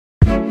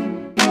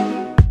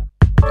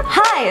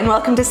Hi, and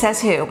welcome to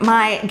Says Who.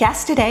 My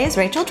guest today is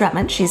Rachael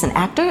Drummond. She's an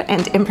actor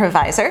and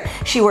improviser.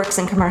 She works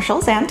in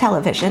commercials and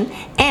television,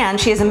 and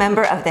she is a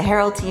member of the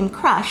Herald Team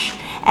Crush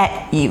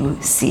at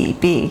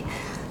UCB.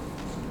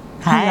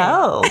 Hi.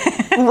 Hello.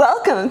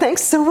 Welcome.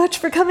 Thanks so much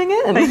for coming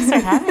in. Thanks for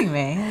having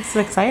me. It's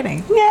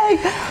exciting. Yay.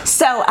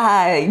 So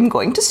I'm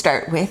going to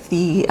start with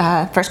the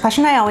first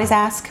question I always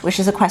ask, which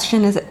is a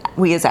question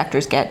we as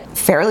actors get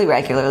fairly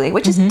regularly,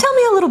 which is, tell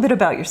me a little bit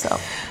about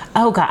yourself.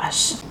 Oh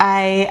gosh.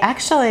 I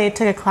actually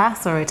took a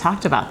class where we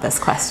talked about this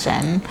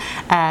question.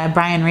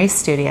 Brian Reese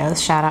Studios,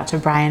 shout out to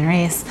Brian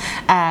Reese.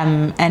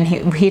 And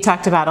he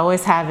talked about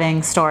always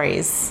having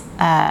stories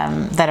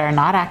that are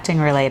not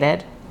acting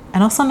related,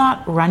 and also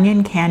not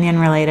Runyon Canyon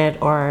related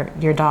or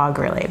your dog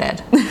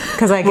related.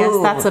 Because I guess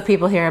that's what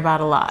people hear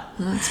about a lot.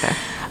 That's fair.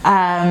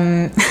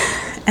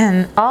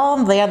 And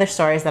all the other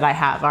stories that I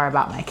have are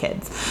about my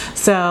kids.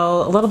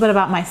 So a little bit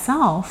about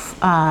myself.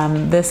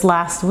 This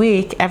last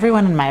week,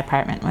 everyone in my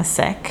apartment was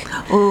sick.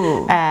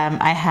 Ooh.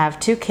 I have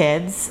two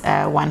kids.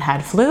 One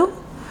had flu,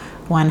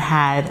 one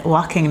had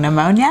walking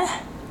pneumonia,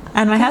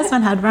 and my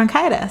husband had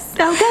bronchitis.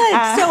 Oh,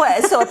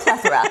 good. So a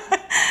plethora.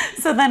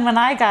 So then when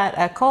I got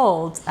a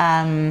cold,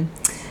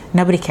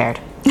 nobody cared.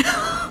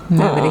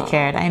 Nobody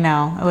cared. I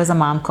know. It was a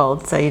mom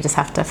cold, so you just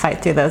have to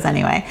fight through those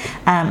anyway.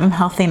 I'm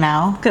healthy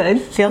now.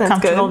 Good. Feel That's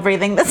comfortable good.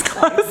 breathing this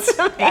close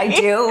to me. I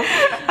do.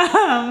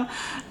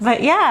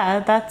 But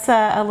yeah, that's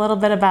a little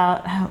bit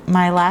about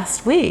my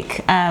last week.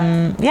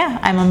 Yeah,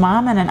 I'm a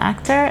mom and an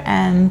actor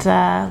and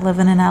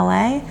living in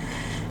LA,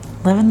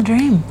 living the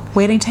dream,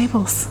 waiting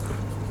tables.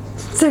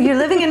 So you're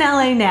living in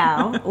LA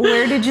now.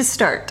 Where did you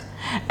start?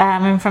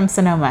 I'm from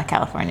Sonoma,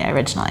 California,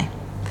 originally.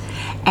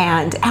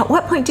 And at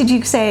what point did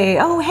you say,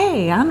 oh,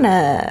 hey, I'm going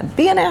to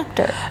be an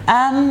actor?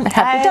 Have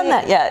you done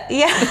that yet?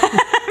 Yeah,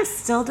 I'm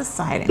still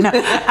deciding. No,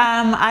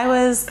 I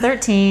was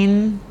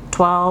 13,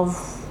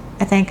 12,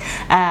 I think.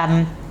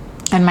 And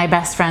my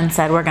best friend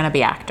said, we're going to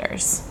be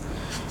actors.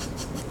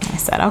 I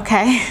said,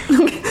 okay.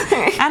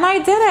 And I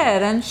did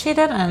it, and she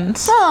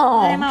didn't. Oh,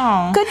 I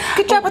know.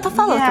 Good job with the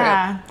follow-through.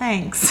 Yeah,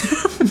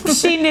 thanks.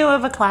 She knew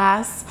of a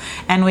class,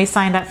 and we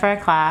signed up for a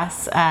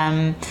class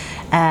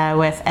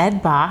with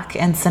Ed Bach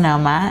in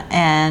Sonoma,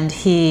 and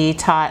he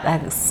taught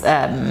us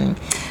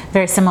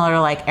very similar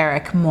to like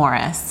Eric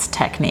Morris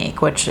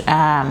technique, which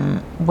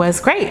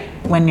was great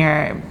when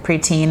you're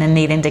preteen and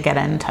needing to get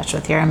in touch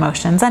with your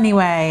emotions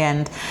anyway.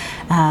 And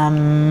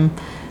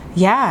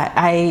yeah,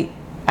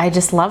 I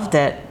just loved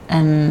it.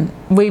 And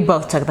we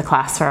both took the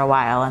class for a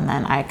while, and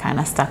then I kind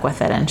of stuck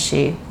with it, and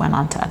she went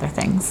on to other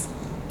things.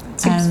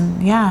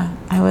 And yeah,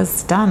 I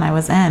was done. I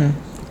was in.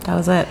 That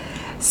was it.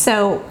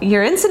 So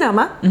you're in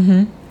Sonoma.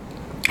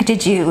 Mm-hmm.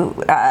 Did you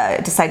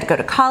decide to go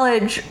to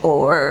college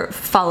or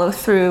follow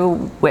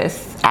through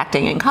with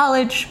acting in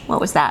college? What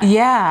was that?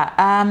 Yeah,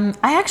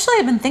 I actually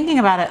have been thinking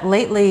about it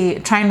lately,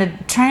 trying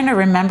to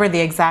remember the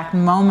exact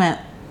moment.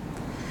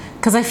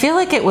 Because I feel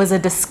like it was a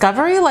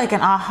discovery, like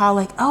an aha,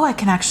 like, oh, I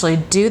can actually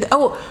do that.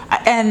 Oh,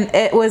 and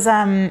it was,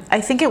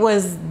 I think it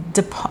was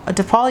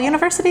DePaul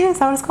University, is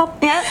that what it's called?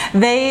 Yeah.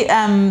 They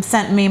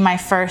sent me my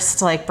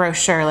first like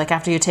brochure, like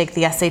after you take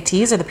the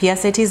SATs or the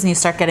PSATs and you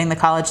start getting the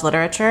college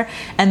literature.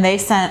 And they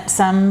sent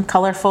some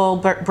colorful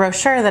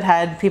brochure that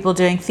had people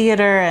doing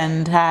theater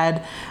and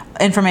had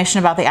information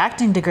about the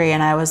acting degree,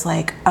 and I was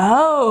like,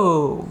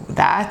 oh,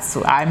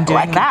 I'm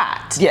doing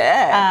that.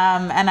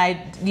 Yeah. And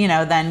I,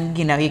 then,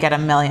 you get a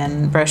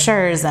million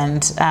brochures,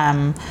 and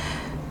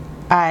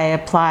I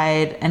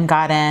applied and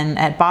got in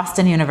at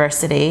Boston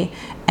University,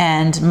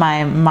 and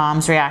my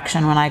mom's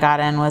reaction when I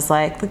got in was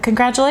like,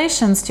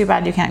 congratulations, too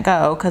bad you can't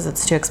go because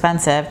it's too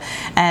expensive.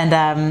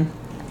 And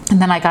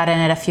then I got in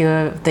at a few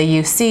of the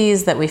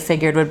UCs that we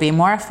figured would be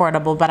more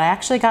affordable, but I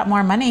actually got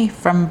more money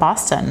from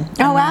Boston.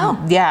 Oh,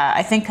 wow. Yeah,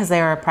 I think because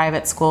they were a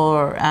private school,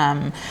 or,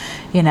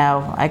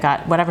 I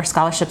got whatever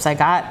scholarships I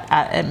got,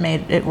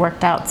 it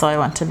worked out, so I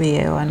went to BU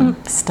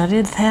and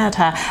studied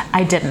theater.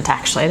 I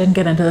didn't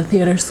get into the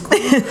theater school.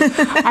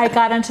 I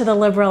got into the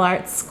liberal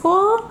arts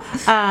school,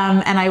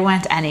 and I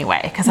went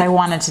anyway because I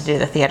wanted to do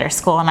the theater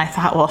school, and I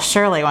thought, well,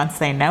 surely once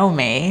they know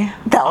me,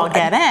 I'll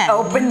get in.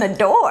 Open the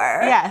door.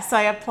 Yeah, so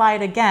I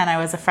applied again. I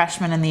was a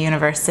freshman in the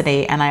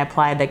university, and I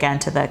applied again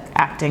to the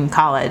acting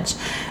college,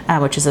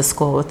 which is a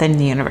school within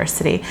the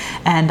university,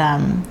 and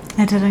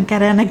I didn't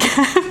get in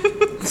again.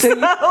 So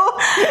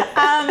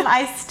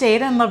I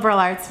stayed in liberal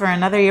arts for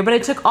another year, but I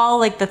took all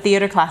like the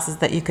theater classes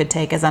that you could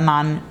take as a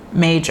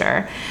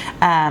non-major,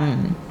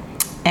 and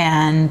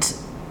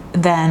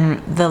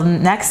then the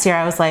next year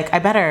I was like, I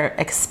better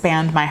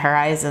expand my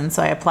horizon,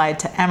 so I applied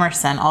to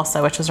Emerson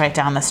also, which was right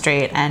down the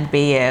street, and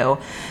BU.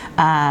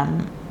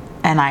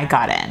 And I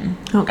got in.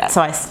 Okay.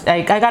 So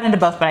I got into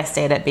both, but I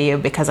stayed at BU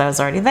because I was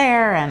already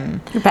there, and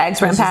your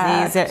bags were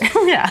unpacked.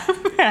 Yeah,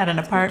 I had an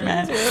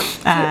apartment.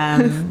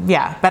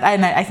 Yeah, but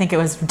I think it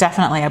was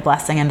definitely a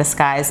blessing in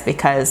disguise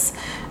because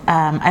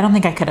I don't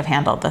think I could have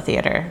handled the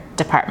theater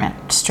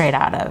department straight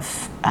out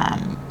of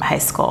high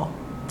school.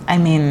 I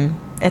mean,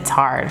 it's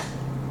hard.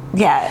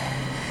 Yeah.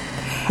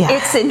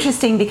 It's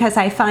interesting because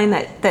I find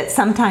that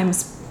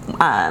sometimes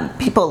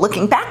people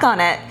looking back on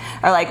it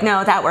are like,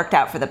 no, that worked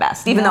out for the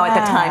best. Even though at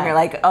the time you're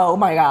like, oh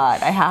my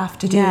God, I have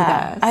to do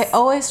this. I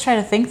always try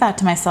to think that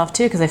to myself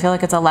too, because I feel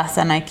like it's a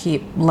lesson I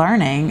keep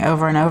learning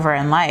over and over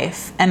in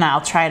life. And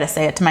I'll try to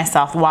say it to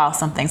myself while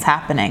something's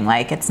happening.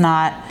 Like, it's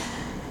not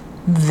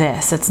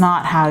this. It's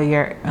not how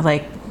you're,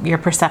 like, your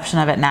perception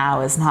of it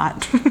now is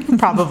not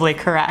probably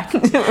correct.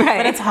 Right.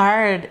 But it's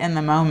hard in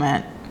the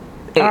moment.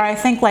 Or I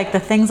think, like, the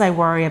things I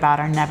worry about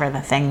are never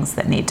the things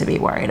that need to be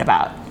worried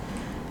about.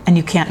 And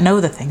you can't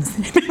know the things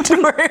that you need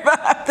to worry about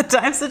at the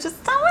time, so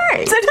just don't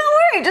worry. So don't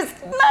worry, just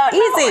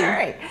Easy. Don't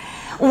worry.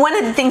 One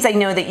of the things I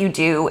know that you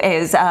do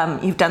is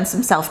you've done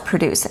some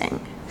self-producing.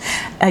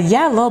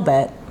 Yeah, a little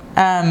bit.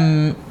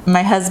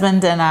 My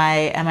husband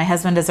my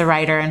husband is a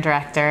writer and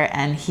director,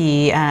 and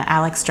he,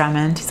 Alex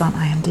Drummond, he's on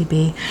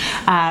IMDb,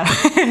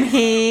 and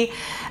he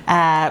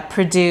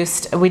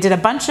we did a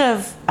bunch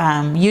of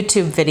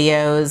YouTube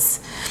videos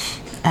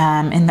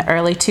in the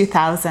early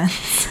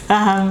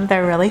 2000s.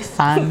 They're really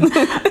fun.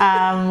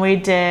 We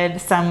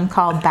did some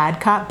called Bad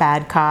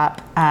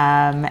Cop,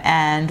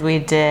 and we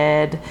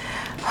did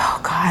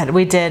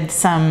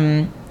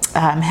some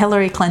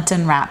Hillary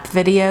Clinton rap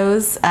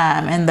videos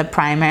in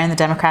the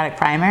Democratic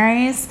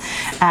primaries,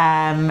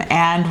 and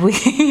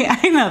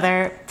I know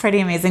they're pretty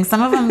amazing.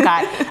 Some of them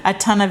got a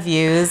ton of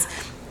views.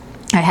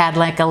 I had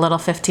like a little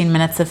 15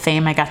 minutes of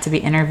fame. I got to be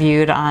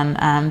interviewed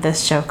on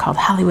this show called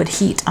Hollywood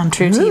Heat on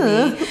True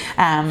TV.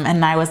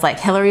 And I was like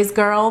Hillary's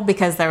girl,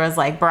 because there was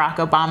like Barack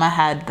Obama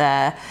had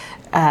the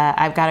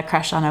I've Got a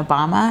Crush on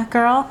Obama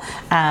girl.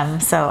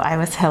 So I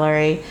was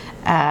Hillary's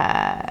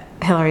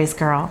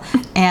girl.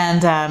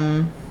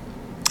 And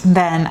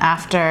then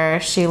after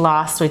she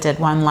lost, we did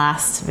one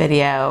last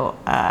video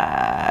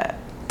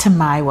to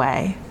My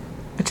Way,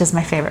 which is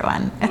my favorite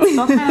one. It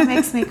still kind of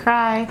makes me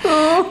cry.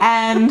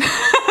 And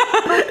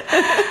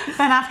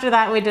then after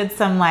that, we did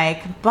some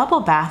like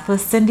bubble bath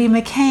with Cindy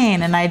McCain,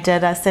 and I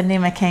did a Cindy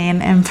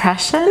McCain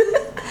impression.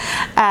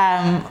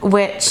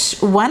 Which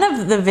one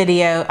of the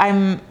video,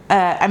 I'm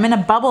in a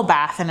bubble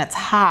bath and it's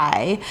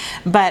high,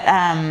 but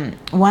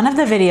one of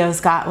the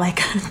videos got like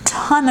a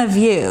ton of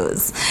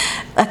views,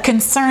 a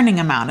concerning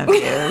amount of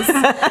views.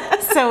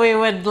 So we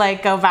would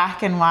like go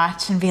back and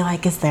watch and be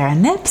like, is there a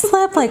nip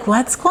slip? Like,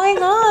 what's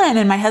going on?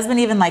 And my husband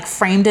even like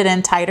framed it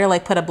in tighter,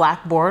 like put a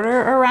black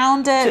border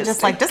around it,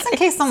 just in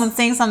case someone's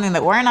seeing something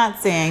that we're not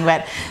seeing.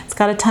 But it's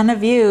got a ton of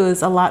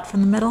views, a lot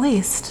from the Middle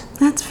East.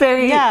 That's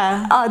very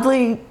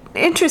oddly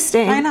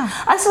interesting. I know.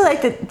 I also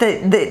like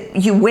that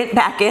you went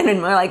back in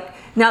and were like,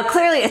 now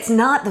clearly it's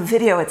not the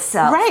video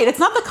itself. Right, it's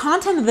not the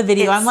content of the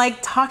video. I'm like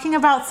talking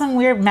about some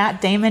weird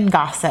Matt Damon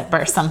gossip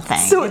or something.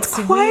 So it's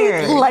quite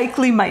weird.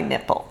 Likely my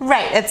nipple.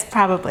 Right, it's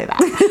probably that.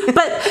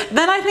 But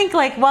then I think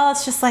like, well,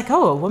 it's just like,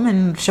 oh, a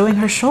woman showing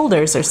her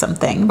shoulders or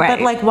something. Right.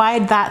 But like, why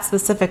that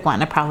specific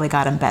one? It probably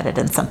got embedded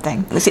in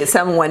something.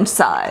 Someone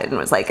saw it and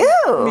was like,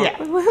 ooh, yeah.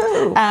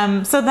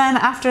 Woohoo. So then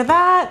after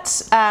that,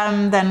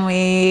 then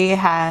we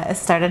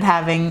started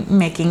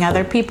making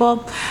other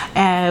people.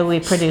 We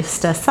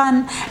produced a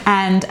son.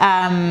 And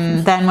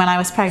then when I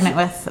was pregnant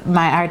with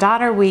our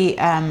daughter, we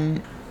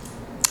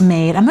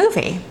made a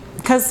movie.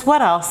 Because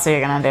what else are you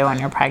going to do when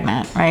you're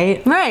pregnant,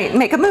 right? Right,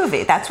 make a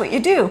movie. That's what you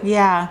do.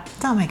 Yeah,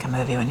 don't make a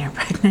movie when you're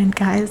pregnant,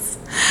 guys.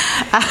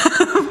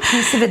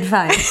 Piece of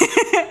advice.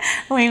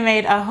 We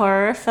made a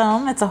horror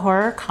film. It's a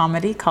horror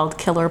comedy called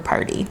Killer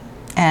Party.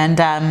 And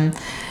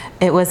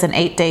it was an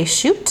 8-day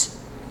shoot,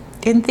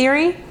 in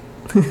theory.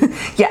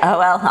 Yeah,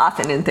 well,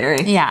 often in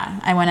theory. Yeah,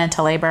 I went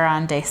into labor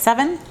on day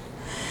 7.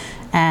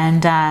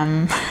 And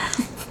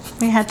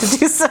we had to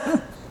do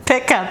some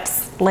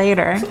pickups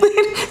later.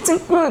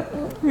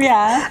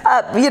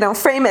 Yeah.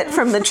 Frame it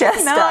from the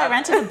chest No, up. I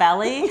rented a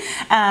belly.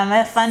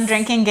 A fun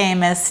drinking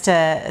game is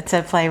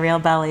to play real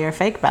belly or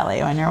fake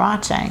belly when you're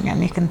watching,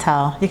 and you can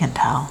tell. You can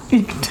tell.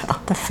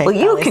 The fake well,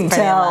 you belly's can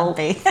pretty tell.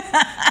 lumpy.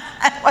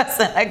 It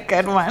wasn't a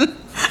good one.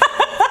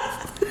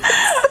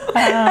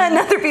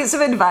 Another piece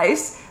of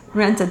advice: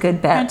 rent a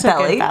good belly. Rent a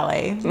good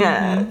belly.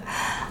 Yeah.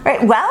 Mm-hmm.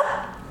 Right.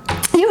 Well,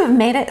 you have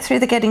made it through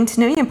the getting to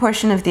know you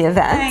portion of the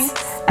event.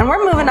 Thanks. And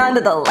we're moving on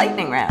to the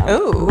lightning round.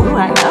 Ooh.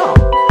 I know.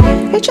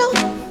 Rachel,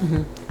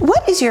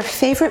 what is your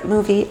favorite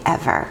movie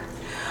ever?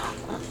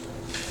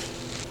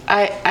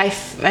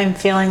 I'm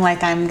feeling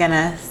like I'm going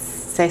to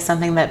say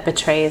something that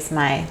betrays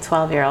my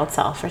 12-year-old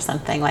self or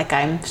something. Like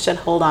I should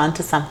hold on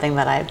to something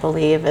that I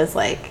believe is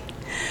like...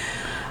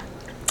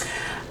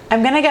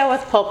 I'm going to go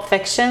with Pulp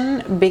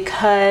Fiction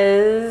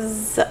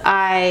because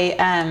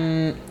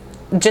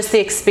just the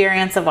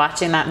experience of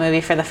watching that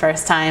movie for the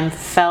first time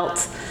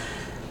felt...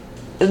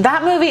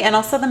 That movie and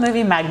also the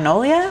movie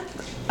Magnolia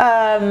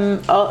are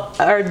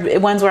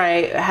ones where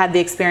I had the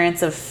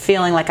experience of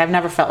feeling like I've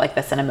never felt like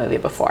this in a movie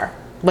before.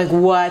 Like,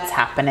 what's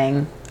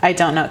happening? I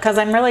don't know. Because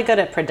I'm really good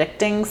at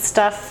predicting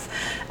stuff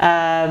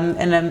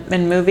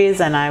in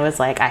movies, and I was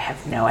like, I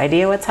have no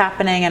idea what's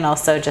happening. And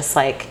also just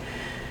like,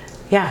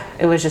 yeah,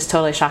 it was just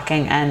totally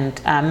shocking.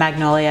 And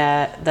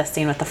Magnolia, the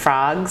scene with the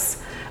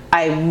frogs,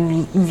 I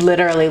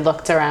literally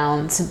looked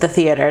around the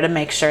theater to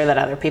make sure that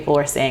other people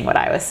were seeing what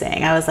I was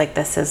seeing. I was like,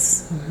 this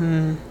is,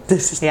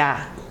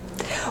 yeah.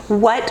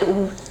 What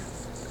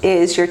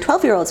is your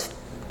 12-year-old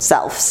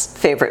self's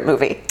favorite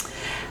movie?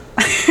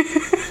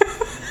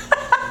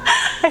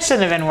 I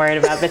shouldn't have been worried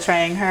about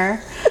betraying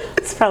her.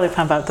 Let's probably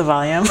pump up the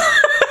volume.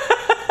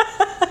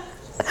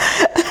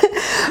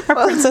 Or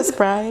Princess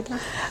Bride.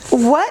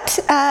 What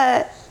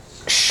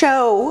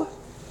show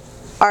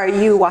are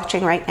you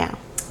watching right now?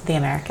 The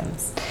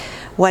Americans.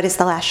 What is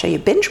the last show you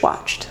binge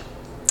watched?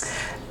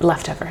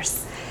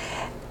 Leftovers.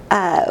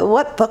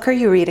 What book are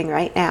you reading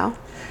right now?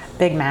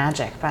 Big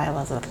Magic by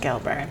Elizabeth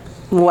Gilbert.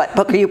 What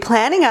book are you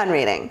planning on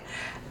reading?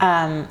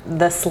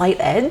 The Slight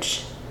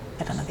Edge.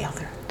 I don't know the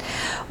author.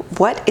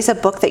 What is a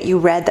book that you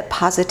read that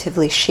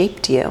positively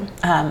shaped you?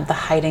 The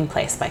Hiding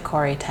Place by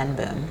Corrie ten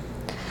Boom.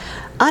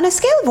 On a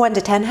scale of 1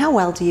 to 10, how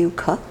well do you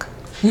cook?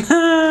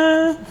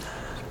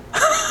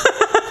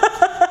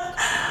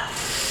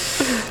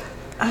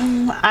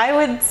 I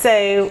would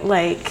say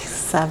like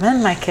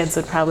 7. My kids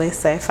would probably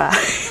say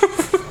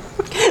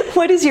 5.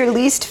 What is your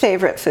least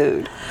favorite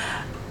food?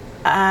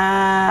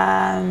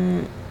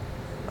 Oh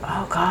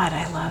God,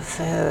 I love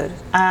food.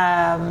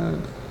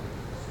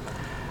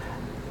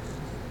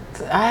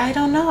 I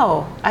don't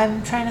know.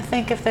 I'm trying to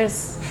think if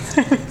there's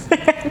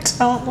anything I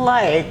don't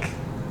like.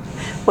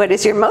 What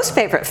is your most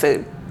favorite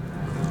food?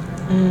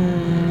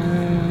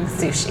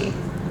 Sushi.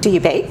 Do you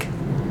bake?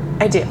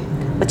 I do.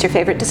 What's your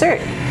favorite dessert?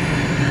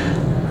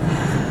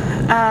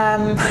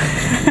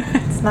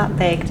 It's not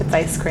baked, it's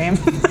ice cream.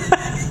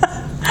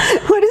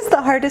 What is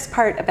the hardest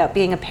part about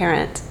being a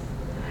parent?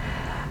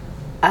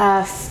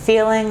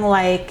 Feeling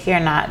like you're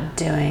not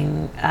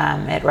doing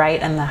it right,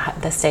 and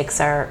the stakes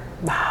are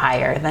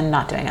higher than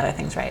not doing other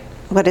things right.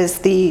 What is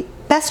the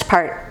best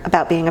part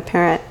about being a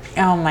parent?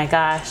 Oh my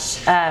gosh,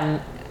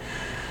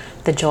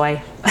 the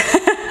joy.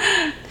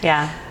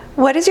 Yeah.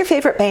 What is your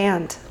favorite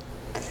band?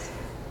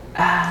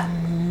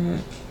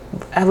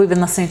 We've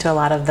been listening to a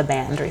lot of The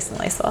Band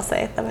recently, so I'll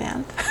say The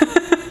Band.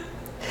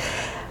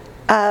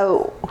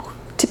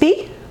 To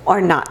be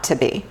or not to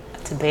be?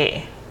 To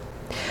be.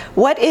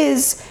 What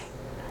is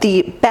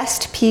the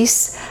best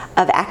piece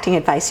of acting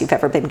advice you've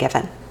ever been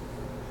given?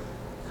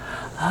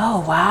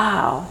 Oh,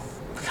 wow.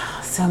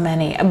 So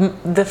many.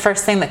 The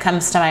first thing that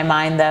comes to my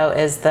mind, though,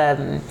 is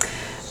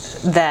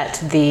that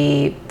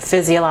the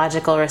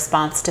physiological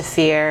response to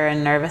fear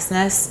and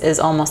nervousness is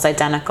almost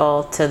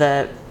identical to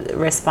the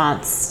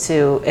response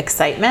to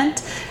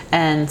excitement.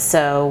 And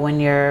so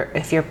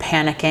if you're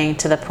panicking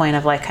to the point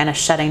of like kind of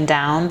shutting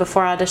down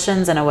before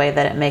auditions in a way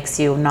that it makes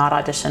you not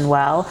audition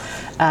well,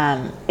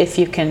 if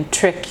you can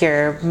trick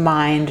your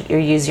mind or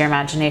use your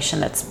imagination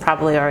that's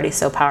probably already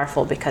so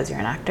powerful because you're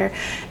an actor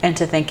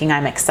into thinking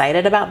I'm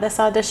excited about this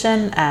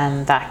audition,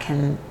 that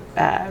can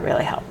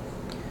really help.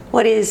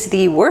 What is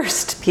the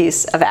worst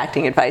piece of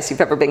acting advice you've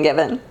ever been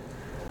given?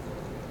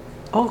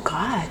 Oh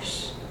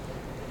gosh.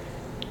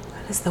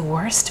 What is the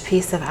worst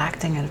piece of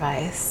acting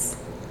advice?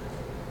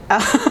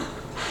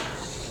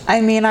 I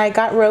mean, I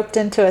got roped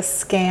into a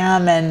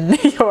scam in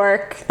New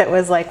York that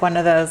was like one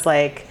of those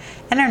like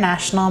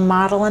international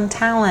model and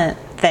talent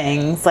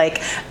things.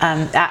 Like,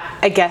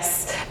 I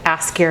guess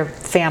ask your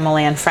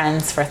family and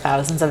friends for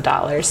thousands of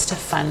dollars to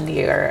fund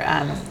your,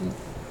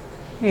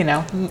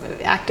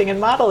 acting and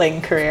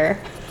modeling career.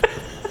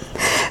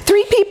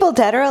 3 people,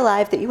 dead or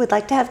alive, that you would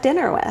like to have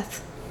dinner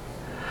with.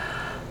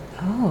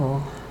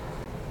 Oh.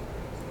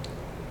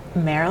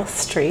 Meryl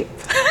Streep.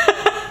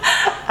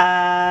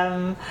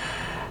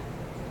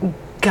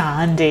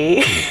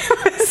 Gandhi.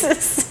 This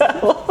is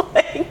so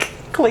like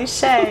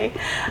cliche.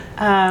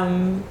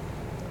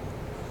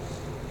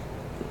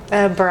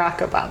 Barack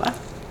Obama.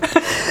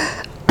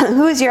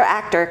 Who is your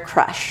actor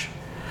crush?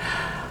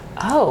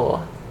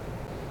 Oh.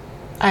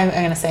 I'm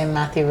going to say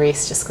Matthew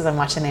Rhys just because I'm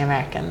watching The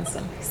Americans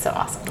and he's so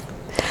awesome.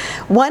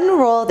 One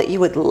role that you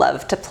would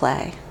love to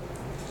play?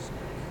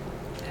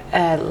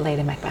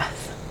 Lady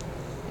Macbeth.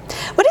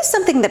 What is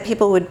something that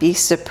people would be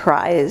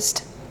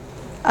surprised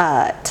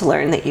to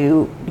learn that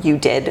you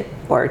did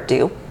or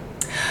do?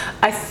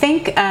 I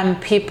think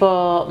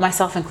people,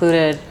 myself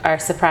included, are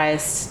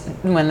surprised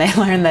when they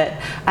learn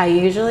that I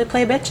usually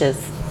play bitches.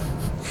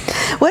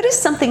 What is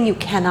something you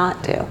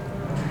cannot do?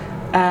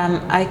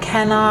 I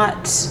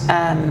cannot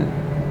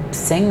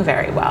sing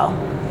very well.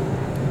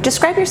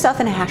 Describe yourself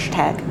in a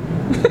hashtag.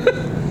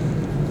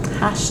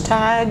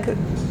 Hashtag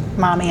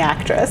mommy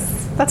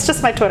actress. That's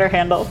just my Twitter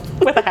handle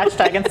with a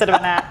hashtag instead of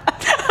an at.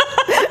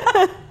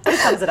 It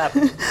sums it up.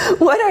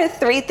 What are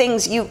 3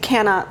 things you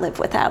cannot live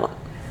without?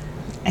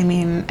 I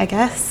mean, I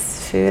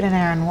guess food and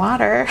air and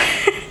water.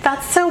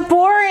 That's so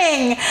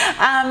boring.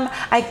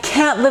 I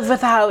can't live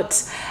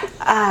without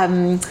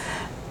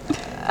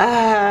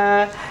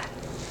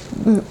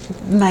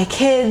my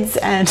kids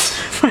and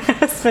my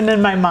husband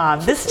and my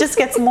mom. This just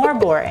gets more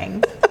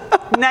boring.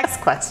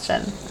 Next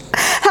question.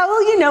 How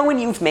will you know when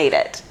you've made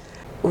it?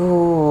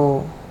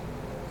 Ooh.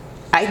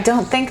 I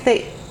don't think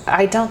that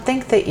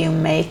you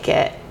make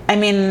it. I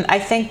mean, I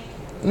think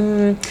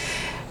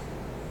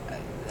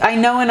I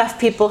know enough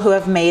people who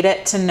have made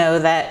it to know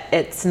that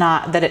it's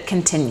not, that it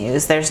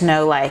continues. There's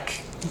no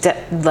like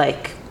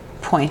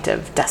point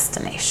of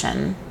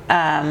destination.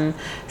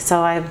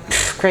 So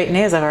great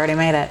news, I've already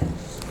made it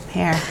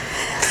here.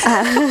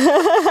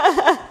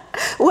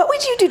 What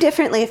would you do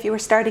differently if you were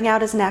starting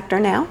out as an actor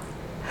now?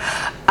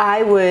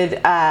 I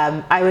would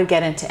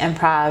get into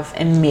improv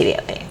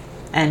immediately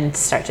and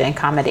start doing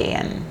comedy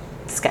and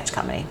sketch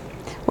comedy.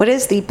 What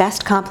is the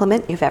best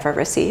compliment you've ever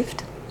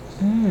received?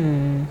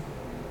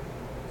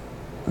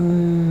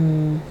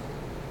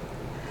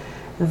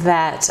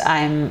 That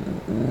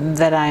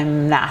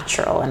I'm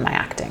natural in my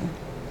acting.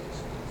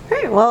 All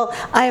right, well,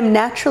 I am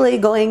naturally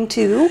going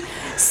to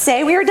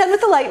say we are done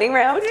with the lightning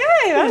round.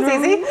 Yay, that was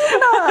easy.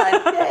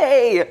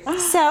 Yay.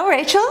 So,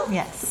 Rachel?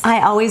 Yes.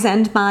 I always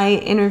end my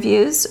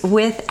interviews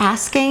with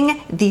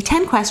asking the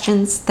 10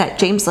 questions that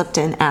James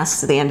Lipton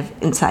asks at the end of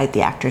Inside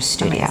the Actor's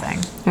Studio.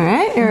 Amazing. All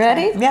right, you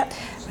ready? Yep.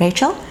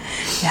 Rachel?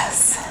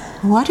 Yes.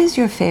 What is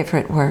your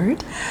favorite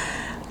word?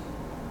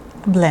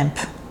 Blimp.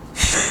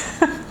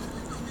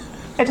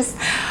 It's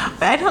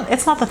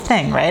not the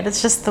thing, right?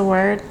 It's just the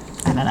word.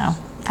 I don't know.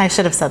 I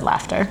should have said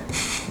laughter.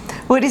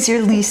 What is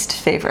your least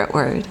favorite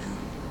word?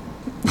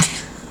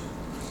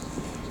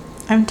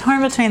 I'm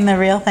torn between the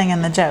real thing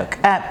and the joke.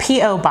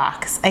 P.O.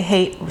 box. I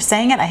hate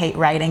saying it. I hate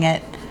writing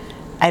it.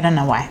 I don't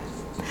know why.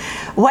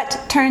 What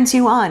turns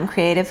you on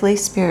creatively,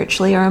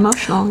 spiritually, or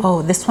emotionally?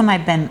 Oh, this one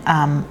I've been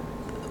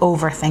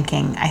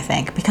overthinking, I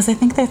think, because I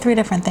think they're three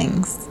different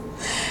things.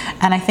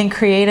 And I think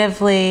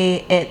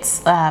creatively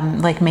it's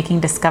like making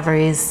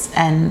discoveries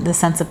and the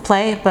sense of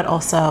play, but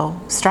also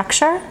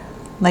structure.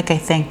 Like I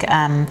think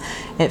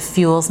it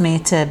fuels me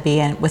to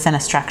be within a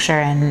structure,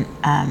 and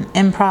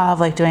improv,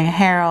 like doing a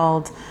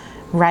Herald,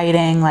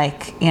 writing,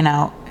 like, you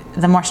know,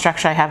 the more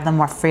structure I have, the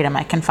more freedom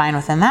I can find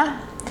within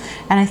that.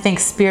 And I think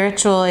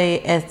spiritually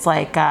it's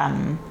like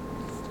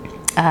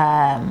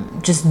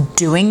just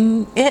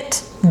doing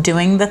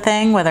the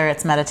thing, whether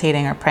it's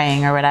meditating or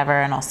praying or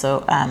whatever, and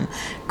also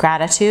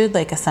gratitude,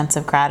 like a sense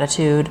of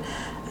gratitude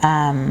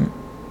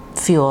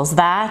fuels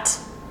that.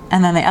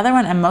 And then the other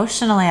one,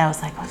 emotionally, I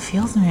was like, what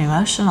fuels me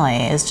emotionally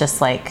is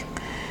just like,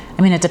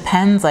 I mean, it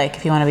depends, like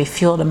if you want to be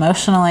fueled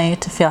emotionally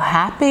to feel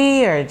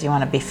happy, or do you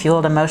want to be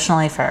fueled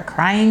emotionally for a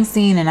crying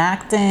scene in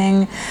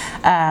acting?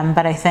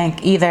 But I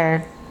think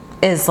either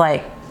is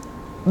like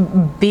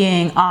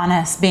being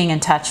honest, being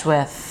in touch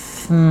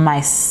with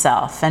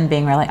myself and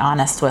being really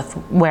honest with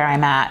where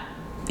I'm at,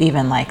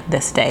 even like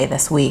this day,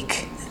 this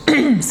week,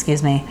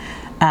 excuse me,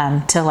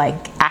 to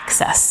like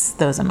access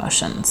those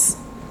emotions.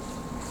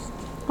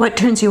 What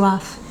turns you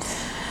off?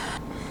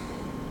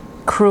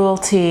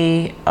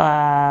 Cruelty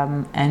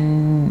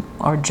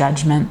or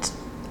judgment.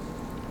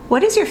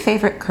 What is your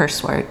favorite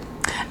curse word?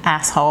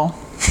 Asshole.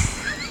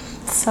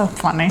 So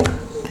funny.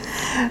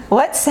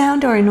 What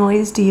sound or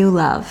noise do you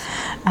love?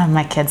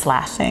 My kids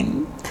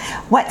laughing.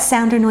 What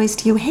sound or noise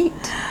do you hate?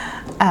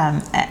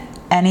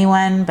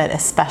 Anyone, but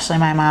especially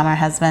my mom or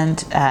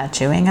husband,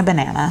 chewing a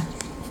banana.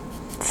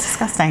 It's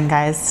disgusting,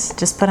 guys.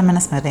 Just put them in a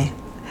smoothie.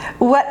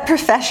 What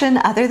profession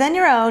other than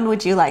your own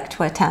would you like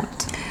to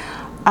attempt?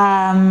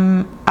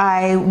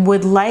 I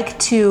would like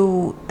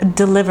to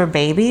deliver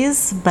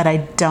babies, but I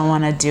don't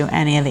want to do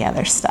any of the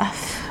other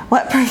stuff.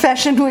 What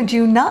profession would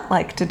you not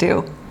like to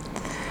do?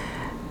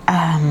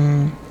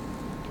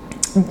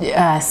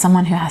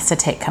 Someone who has to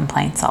take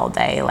complaints all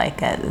day,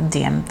 like a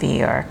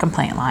DMV or a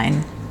complaint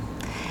line.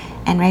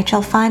 And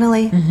Rachel,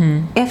 finally,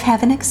 if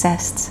heaven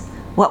exists,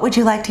 what would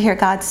you like to hear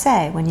God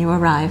say when you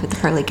arrive at the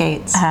pearly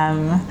gates?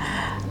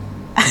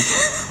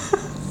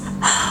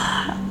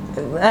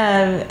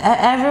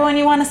 Everyone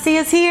you want to see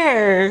is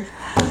here.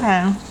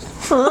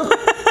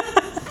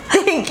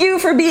 Thank you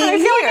for being I feel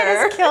here. like I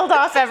just killed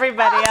off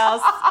everybody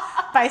else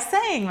by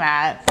saying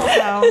that.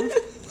 So,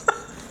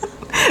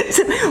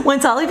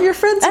 once all of your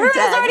friends are dead.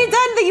 Everyone's already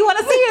done that you want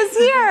to see is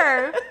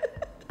here.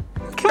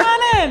 Come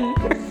on in.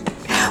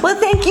 Well,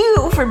 thank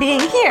you for being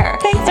here.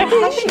 Thanks for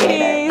having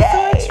me.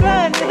 So much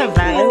fun. You're the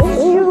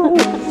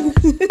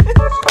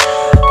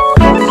best.